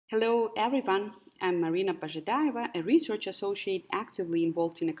Hello everyone, I'm Marina Pozhidaeva, a research associate actively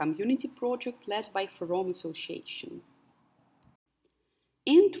involved in a community project led by Forum Association.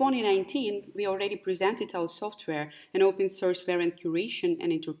 In 2019, we already presented our software, an open-source variant curation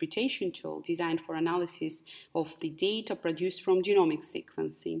and interpretation tool designed for analysis of the data produced from genomic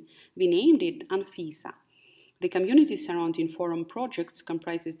sequencing. We named it ANFISA. The community surrounding Forum projects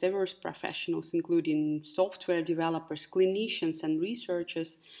comprises diverse professionals, including software developers, clinicians, and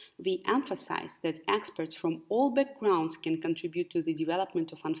researchers. We emphasize that experts from all backgrounds can contribute to the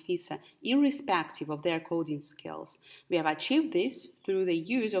development of ANFISA, irrespective of their coding skills. We have achieved this through the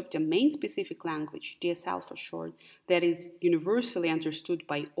use of domain-specific language, DSL for short, that is universally understood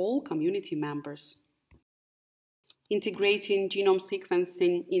by all community members. Integrating genome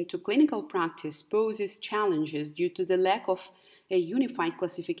sequencing into clinical practice poses challenges due to the lack of a unified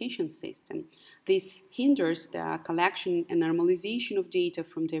classification system. This hinders the collection and normalization of data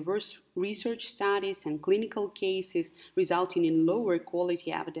from diverse research studies and clinical cases, resulting in lower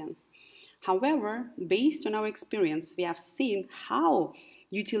quality evidence. However, based on our experience, we have seen how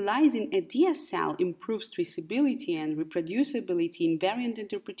utilizing a DSL improves traceability and reproducibility in variant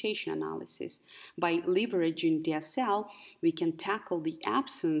interpretation analysis. By leveraging DSL, we can tackle the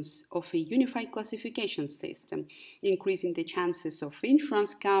absence of a unified classification system, increasing the chances of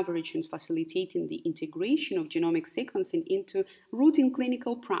insurance coverage and facilitating the integration of genomic sequencing into routine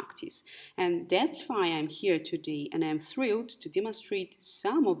clinical practice. And that's why I'm here today, and I'm thrilled to demonstrate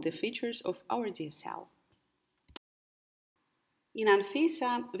some of the features of our DSL. In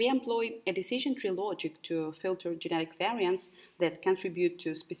ANFISA, we employ a decision tree logic to filter genetic variants that contribute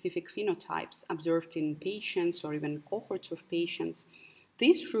to specific phenotypes observed in patients or even cohorts of patients.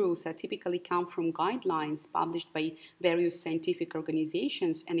 These rules typically come from guidelines published by various scientific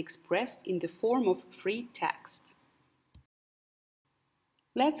organizations and expressed in the form of free text.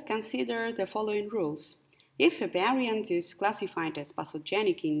 Let's consider the following rules. If a variant is classified as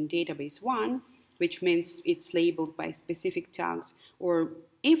pathogenic in database 1, which means it's labeled by specific tags, or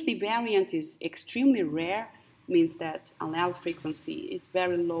if the variant is extremely rare, means that allele frequency is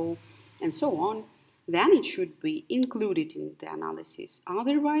very low, and so on, then it should be included in the analysis.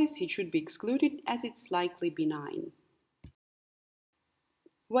 Otherwise, it should be excluded as it's likely benign.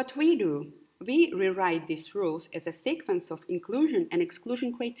 What we do, we rewrite these rules as a sequence of inclusion and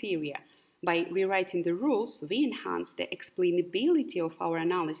exclusion criteria. By rewriting the rules, we enhance the explainability of our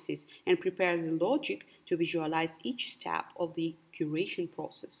analysis and prepare the logic to visualize each step of the curation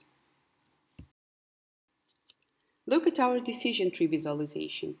process. Look at our decision tree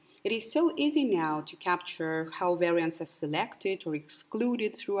visualization. It is so easy now to capture how variants are selected or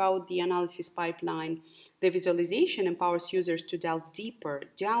excluded throughout the analysis pipeline. The visualization empowers users to delve deeper,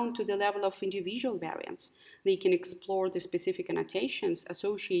 down to the level of individual variants. They can explore the specific annotations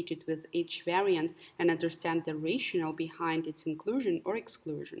associated with each variant and understand the rationale behind its inclusion or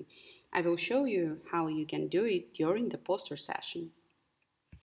exclusion. I will show you how you can do it during the poster session.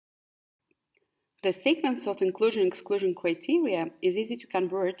 The sequence of inclusion-exclusion criteria is easy to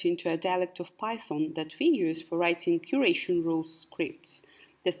convert into a dialect of Python that we use for writing curation rules scripts.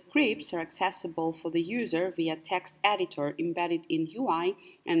 The scripts are accessible for the user via text editor embedded in UI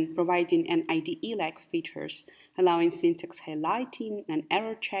and providing an IDE-like features, allowing syntax highlighting and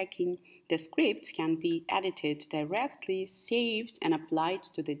error checking. The scripts can be edited directly, saved, and applied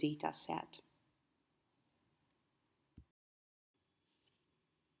to the dataset.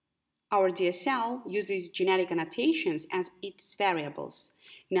 Our DSL uses genetic annotations as its variables.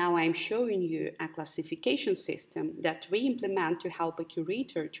 Now I'm showing you a classification system that we implement to help a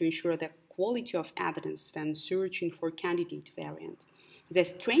curator to ensure the quality of evidence when searching for candidate variant. The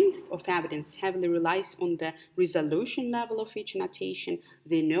strength of evidence heavily relies on the resolution level of each annotation,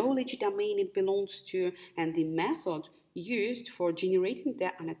 the knowledge domain it belongs to, and the method used for generating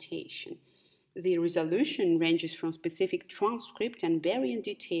the annotation. The resolution ranges from specific transcript and variant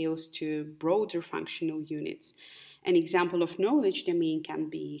details to broader functional units. An example of knowledge domain can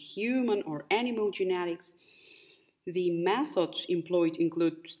be human or animal genetics. The methods employed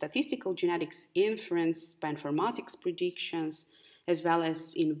include statistical genetics, inference, bioinformatics predictions, as well as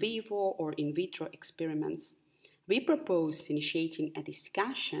in vivo or in vitro experiments. We propose initiating a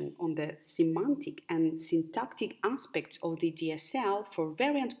discussion on the semantic and syntactic aspects of the DSL for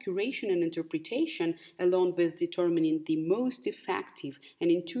variant curation and interpretation, along with determining the most effective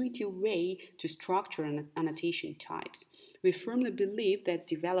and intuitive way to structure annotation types. We firmly believe that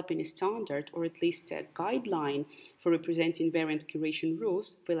developing a standard, or at least a guideline, for representing variant curation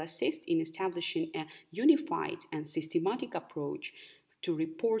rules will assist in establishing a unified and systematic approach to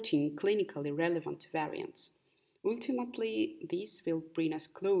reporting clinically relevant variants. Ultimately, this will bring us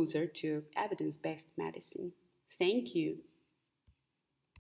closer to evidence-based medicine. Thank you